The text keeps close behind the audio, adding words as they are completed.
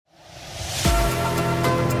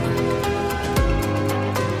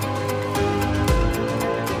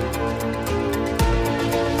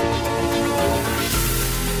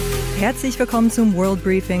Herzlich willkommen zum World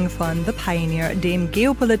Briefing von The Pioneer, dem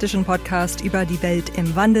geopolitischen Podcast über die Welt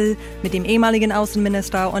im Wandel mit dem ehemaligen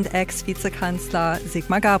Außenminister und Ex-Vizekanzler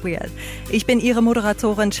Sigmar Gabriel. Ich bin Ihre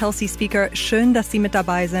Moderatorin Chelsea Speaker. Schön, dass Sie mit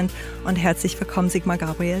dabei sind und herzlich willkommen Sigmar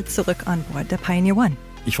Gabriel zurück an Bord der Pioneer One.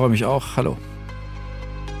 Ich freue mich auch. Hallo.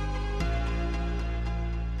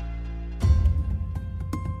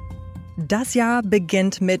 Das Jahr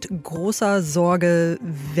beginnt mit großer Sorge,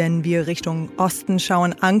 wenn wir Richtung Osten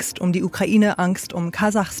schauen. Angst um die Ukraine, Angst um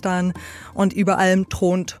Kasachstan und über allem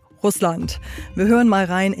thront Russland. Wir hören mal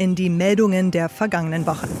rein in die Meldungen der vergangenen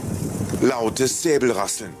Wochen. Lautes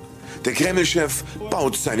Säbelrasseln. Der Kreml-Chef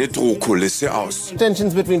baut seine Drohkulisse aus.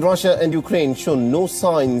 Tensions between Russia and Ukraine show no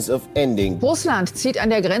signs of ending. Russland zieht an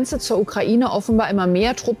der Grenze zur Ukraine offenbar immer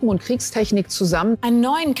mehr Truppen und Kriegstechnik zusammen. Einen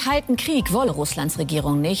neuen Kalten Krieg wolle Russlands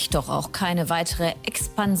Regierung nicht, doch auch keine weitere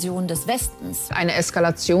Expansion des Westens. Eine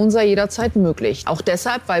Eskalation sei jederzeit möglich. Auch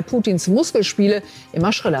deshalb, weil Putins Muskelspiele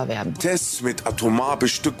immer schriller werden. Tests mit atomar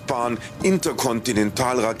bestückbaren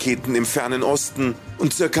Interkontinentalraketen im fernen Osten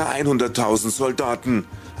und ca. 100.000 Soldaten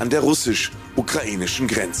an der russisch-ukrainischen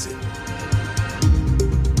Grenze.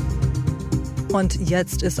 Und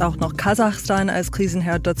jetzt ist auch noch Kasachstan als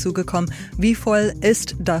Krisenherd dazugekommen. Wie voll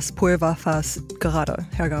ist das Pulverfass gerade,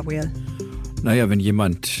 Herr Gabriel? Naja, wenn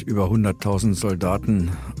jemand über 100.000 Soldaten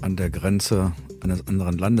an der Grenze eines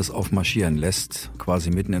anderen Landes aufmarschieren lässt, quasi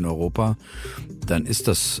mitten in Europa, dann ist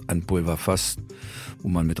das ein Pulverfass, wo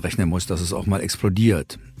man mit rechnen muss, dass es auch mal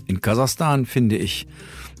explodiert. In Kasachstan, finde ich,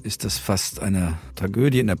 ist das fast eine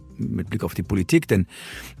Tragödie mit Blick auf die Politik, denn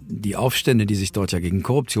die Aufstände, die sich dort ja gegen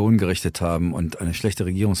Korruption gerichtet haben und eine schlechte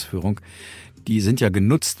Regierungsführung, die sind ja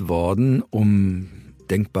genutzt worden, um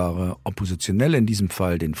denkbare Oppositionelle, in diesem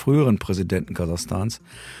Fall den früheren Präsidenten Kasachstans,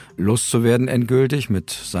 loszuwerden endgültig mit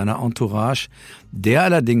seiner Entourage. Der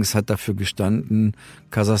allerdings hat dafür gestanden,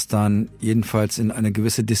 Kasachstan jedenfalls in eine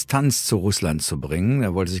gewisse Distanz zu Russland zu bringen.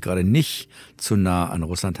 Er wollte sich gerade nicht zu nah an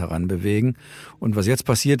Russland heranbewegen. Und was jetzt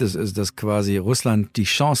passiert ist, dass quasi Russland die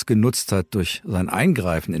Chance genutzt hat, durch sein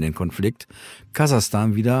Eingreifen in den Konflikt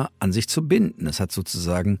Kasachstan wieder an sich zu binden. Es hat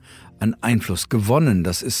sozusagen an Einfluss gewonnen.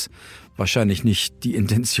 Das ist wahrscheinlich nicht die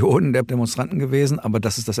Intention der Demonstranten gewesen, aber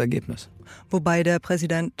das ist das Ergebnis. Wobei der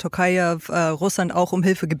Präsident Tokayev Russland auch um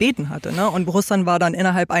Hilfe gebeten hatte, ne? Und Russland war dann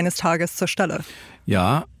innerhalb eines Tages zur Stelle.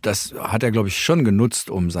 Ja, das hat er, glaube ich, schon genutzt,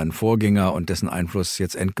 um seinen Vorgänger und dessen Einfluss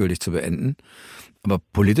jetzt endgültig zu beenden. Aber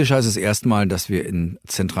politisch heißt es erstmal, dass wir in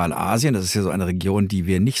Zentralasien, das ist ja so eine Region, die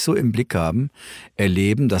wir nicht so im Blick haben,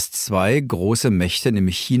 erleben, dass zwei große Mächte,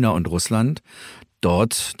 nämlich China und Russland,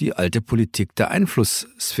 dort die alte Politik der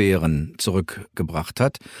Einflusssphären zurückgebracht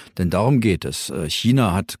hat. Denn darum geht es.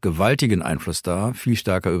 China hat gewaltigen Einfluss da, viel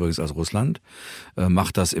stärker übrigens als Russland,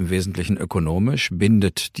 macht das im Wesentlichen ökonomisch,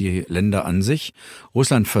 bindet die Länder an sich.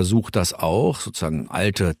 Russland versucht das auch, sozusagen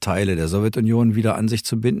alte Teile der Sowjetunion wieder an sich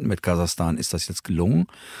zu binden. Mit Kasachstan ist das jetzt gelungen.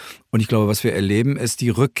 Und ich glaube, was wir erleben, ist die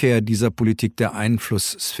Rückkehr dieser Politik der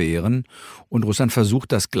Einflusssphären. Und Russland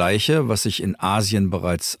versucht das Gleiche, was sich in Asien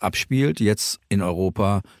bereits abspielt, jetzt in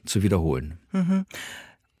Europa zu wiederholen. Mhm.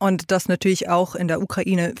 Und das natürlich auch in der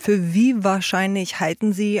Ukraine. Für wie wahrscheinlich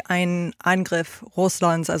halten Sie einen Angriff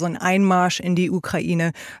Russlands, also einen Einmarsch in die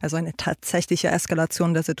Ukraine, also eine tatsächliche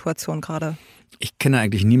Eskalation der Situation gerade? Ich kenne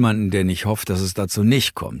eigentlich niemanden, der nicht hofft, dass es dazu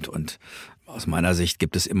nicht kommt. Und aus meiner Sicht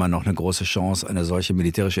gibt es immer noch eine große Chance, eine solche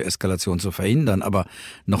militärische Eskalation zu verhindern. Aber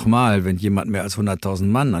nochmal, wenn jemand mehr als 100.000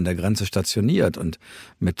 Mann an der Grenze stationiert und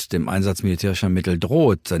mit dem Einsatz militärischer Mittel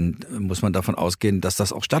droht, dann muss man davon ausgehen, dass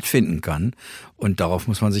das auch stattfinden kann. Und darauf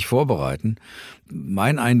muss man sich vorbereiten.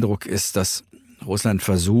 Mein Eindruck ist, dass Russland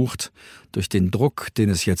versucht, durch den Druck, den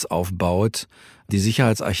es jetzt aufbaut, die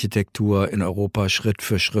Sicherheitsarchitektur in Europa Schritt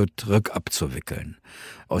für Schritt rückabzuwickeln.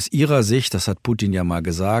 Aus ihrer Sicht, das hat Putin ja mal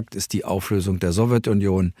gesagt, ist die Auflösung der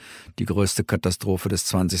Sowjetunion die größte Katastrophe des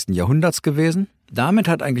 20. Jahrhunderts gewesen. Damit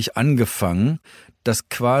hat eigentlich angefangen, dass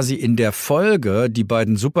quasi in der Folge die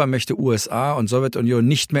beiden Supermächte USA und Sowjetunion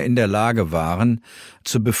nicht mehr in der Lage waren,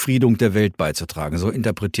 zur Befriedung der Welt beizutragen. So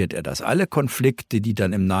interpretiert er das. Alle Konflikte, die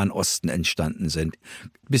dann im Nahen Osten entstanden sind,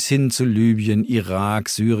 bis hin zu Libyen, Irak,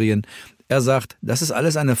 Syrien, er sagt, das ist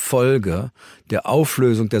alles eine Folge der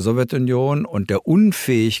Auflösung der Sowjetunion und der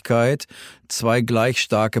Unfähigkeit, zwei gleich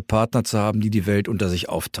starke Partner zu haben, die die Welt unter sich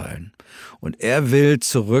aufteilen. Und er will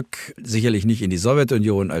zurück, sicherlich nicht in die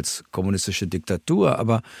Sowjetunion als kommunistische Diktatur,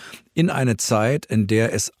 aber in eine Zeit, in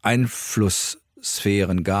der es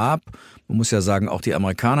Einflusssphären gab. Man muss ja sagen, auch die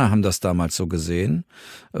Amerikaner haben das damals so gesehen.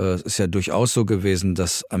 Es ist ja durchaus so gewesen,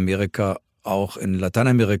 dass Amerika auch in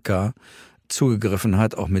Lateinamerika zugegriffen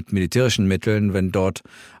hat, auch mit militärischen Mitteln, wenn dort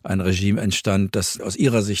ein Regime entstand, das aus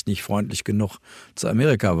ihrer Sicht nicht freundlich genug zu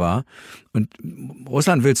Amerika war. Und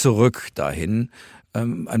Russland will zurück dahin.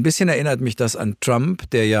 Ein bisschen erinnert mich das an Trump,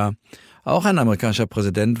 der ja auch ein amerikanischer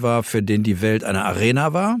Präsident war, für den die Welt eine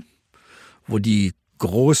Arena war, wo die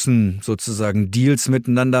großen sozusagen Deals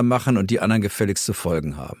miteinander machen und die anderen gefälligst zu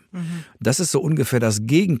folgen haben. Das ist so ungefähr das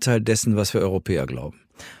Gegenteil dessen, was wir Europäer glauben.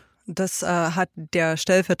 Das hat der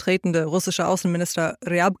stellvertretende russische Außenminister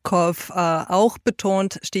Ryabkov auch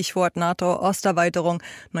betont. Stichwort NATO-Osterweiterung.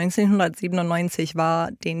 1997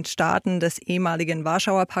 war den Staaten des ehemaligen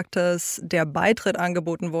Warschauer Paktes der Beitritt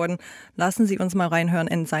angeboten worden. Lassen Sie uns mal reinhören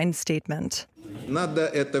in sein Statement.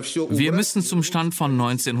 Wir müssen zum Stand von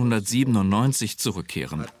 1997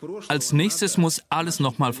 zurückkehren. Als nächstes muss alles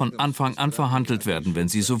nochmal von Anfang an verhandelt werden. Wenn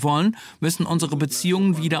Sie so wollen, müssen unsere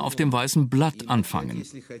Beziehungen wieder auf dem weißen Blatt anfangen.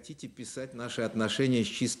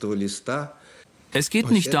 Es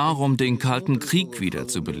geht nicht darum, den Kalten Krieg wieder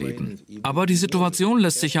zu beleben. Aber die Situation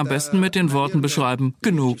lässt sich am besten mit den Worten beschreiben: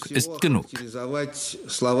 Genug ist genug.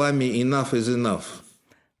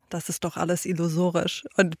 Das ist doch alles illusorisch.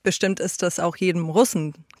 Und bestimmt ist das auch jedem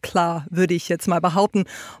Russen klar, würde ich jetzt mal behaupten.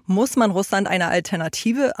 Muss man Russland eine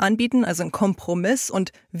Alternative anbieten, also einen Kompromiss?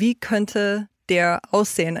 Und wie könnte der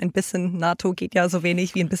aussehen? Ein bisschen NATO geht ja so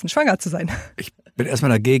wenig wie ein bisschen schwanger zu sein. Ich bin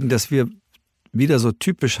erstmal dagegen, dass wir wieder so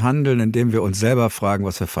typisch handeln, indem wir uns selber fragen,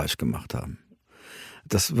 was wir falsch gemacht haben.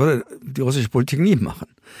 Das würde die russische Politik nie machen.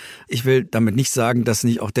 Ich will damit nicht sagen, dass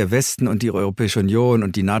nicht auch der Westen und die Europäische Union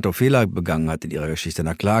und die NATO Fehler begangen hat in ihrer Geschichte.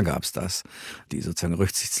 Na klar gab's das. Die sozusagen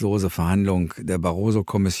rücksichtslose Verhandlung der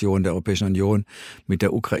Barroso-Kommission der Europäischen Union mit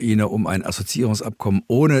der Ukraine um ein Assoziierungsabkommen,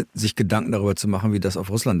 ohne sich Gedanken darüber zu machen, wie das auf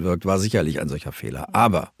Russland wirkt, war sicherlich ein solcher Fehler.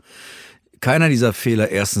 Aber keiner dieser Fehler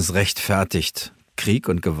erstens rechtfertigt Krieg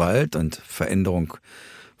und Gewalt und Veränderung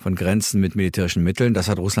von Grenzen mit militärischen Mitteln. Das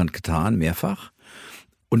hat Russland getan, mehrfach.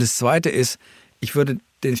 Und das Zweite ist, ich würde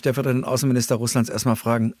den stellvertretenden Außenminister Russlands erstmal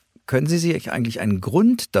fragen, können Sie sich eigentlich einen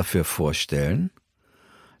Grund dafür vorstellen,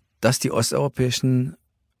 dass die osteuropäischen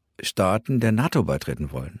Staaten der NATO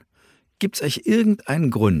beitreten wollen? Gibt es eigentlich irgendeinen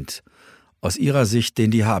Grund aus Ihrer Sicht,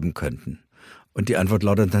 den die haben könnten? Und die Antwort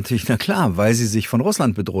lautet natürlich, na klar, weil sie sich von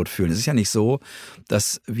Russland bedroht fühlen. Es ist ja nicht so,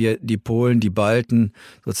 dass wir die Polen, die Balten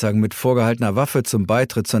sozusagen mit vorgehaltener Waffe zum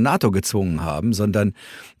Beitritt zur NATO gezwungen haben, sondern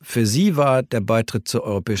für sie war der Beitritt zur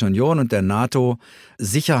Europäischen Union und der NATO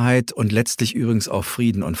Sicherheit und letztlich übrigens auch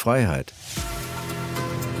Frieden und Freiheit.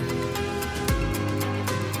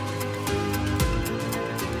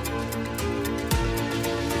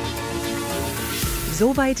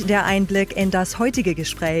 Soweit der Einblick in das heutige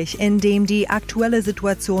Gespräch, in dem die aktuelle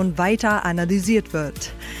Situation weiter analysiert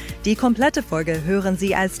wird. Die komplette Folge hören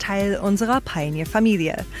Sie als Teil unserer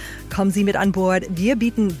Pioneer-Familie. Kommen Sie mit an Bord, wir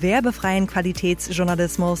bieten werbefreien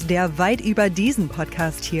Qualitätsjournalismus, der weit über diesen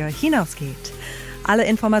Podcast hier hinausgeht. Alle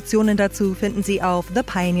Informationen dazu finden Sie auf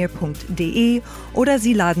thepioneer.de oder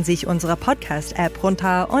Sie laden sich unsere Podcast-App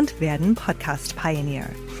runter und werden Podcast-Pioneer.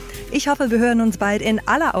 Ich hoffe, wir hören uns bald in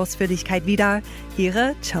aller Ausführlichkeit wieder.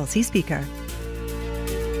 Ihre Chelsea Speaker.